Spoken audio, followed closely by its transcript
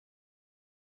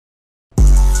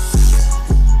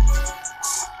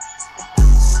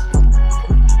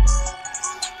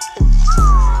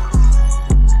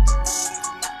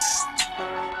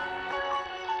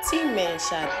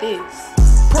this.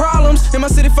 Problems in my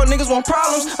city, fuck niggas want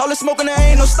problems. All this smoking, there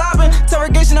ain't no stopping.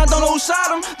 Interrogation, I don't know who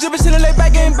shot him. Jibbin' chillin', lay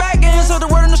back, getting back in. So the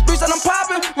word in the streets that I'm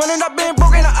popping. Running up, being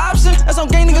broke ain't an option. That's on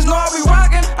gang niggas know I be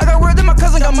rockin'. I got word that my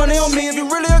cousin got money on me. If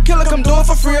you really a killer, come do it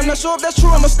for free. I'm not sure if that's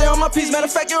true, I'ma stay on my piece. Matter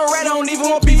of fact, you're a rat, I don't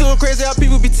even want beef. It's so crazy how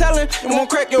people be telling. It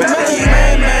won't crack your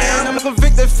melon, man. I'm a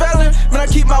convicted felon. Man, I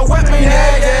keep my weapon,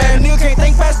 yeah. Nigga can't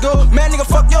think fast, go. Man, nigga,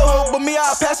 fuck your hoe. But me,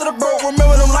 I'll pass it a bro.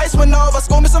 Remember them lights went off. I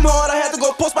scored me some hard, I had to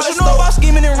go post by the store. About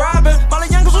scheming and robbing. My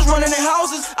little youngers was running in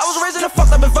houses. I was raised in a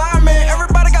fucked up environment.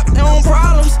 Everybody got their own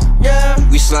problems, yeah.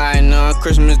 We sliding on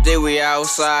Christmas Day, we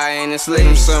outside and it's lit.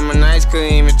 Them summer nights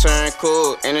couldn't even turn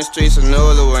cool. In the streets of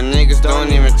NOLA where niggas don't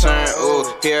even turn ooh.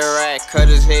 Here right, cut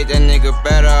his head, that nigga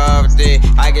better off dead.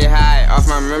 I get high off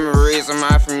my memories, I'm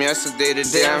high from yesterday.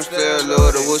 Today I'm still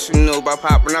loaded. What you know about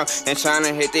popping out and trying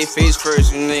to hit they face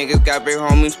first? You niggas got big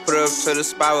homies put up to the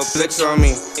spot with blicks on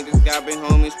me. Niggas got big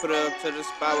homies put up to the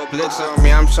spot with blicks on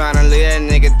me. I'm trying to lay that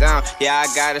nigga down, yeah,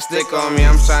 I got a stick on me.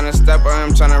 I'm trying to step on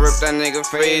him, trying to rip that nigga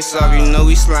face off. You know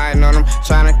we sliding on him,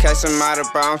 trying to catch him out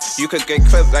of bounds. You could get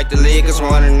clipped like the Lakers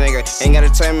want a nigga. Ain't gotta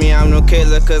tell me I'm no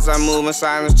killer, cause I move in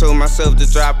silence. Told myself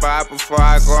to drop out before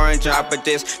I go and drop a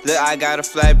disc. Look, I got a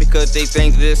flag because they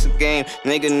think this a game.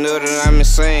 Nigga know that I'm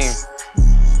insane.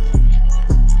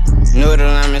 Know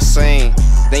that I'm insane.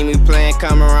 They me playing,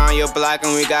 come around your block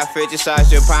and we got 50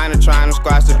 shots. Your partner trying to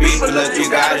squash the beat, but look,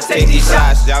 you gotta take these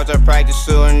shots. Y'all just practice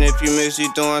suing, if you miss, you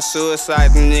doing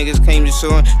suicide. Them niggas came to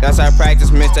suing, that's how I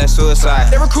practice, miss that suicide.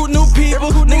 They recruit new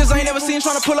people, niggas I ain't never seen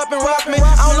trying to pull up and rock me.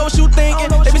 I don't know what you thinking,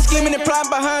 they be scheming and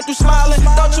plotting behind through smiling.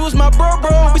 Thought you was my bro,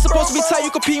 we supposed to be tight,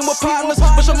 you competing with partners.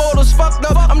 But your motives fucked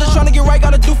up, I'm just trying to get right,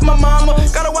 gotta do for my mama.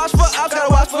 Gotta watch for ops,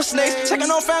 gotta watch for snakes. Checking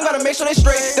on fam, gotta make sure they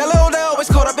straight. That little they always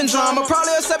caught up in drama,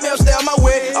 probably accept me, I'll stay on my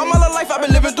way. All my life I've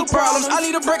been living through problems. I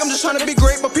need a break, I'm just trying to be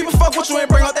great. But people fuck with you, ain't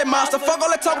bring out that monster. Fuck all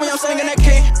that talk when I'm singing that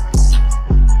K.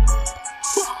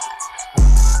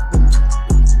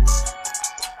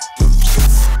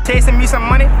 Chasing me some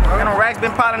money, and them racks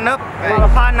been piling up. While I'm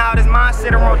potting out his mind,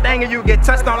 sit around thing and you get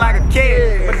touched on like a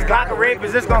kid. But this Glock of rape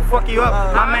is just gonna fuck you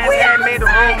up. My man's had made the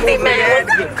wrong move, he had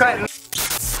to get cut.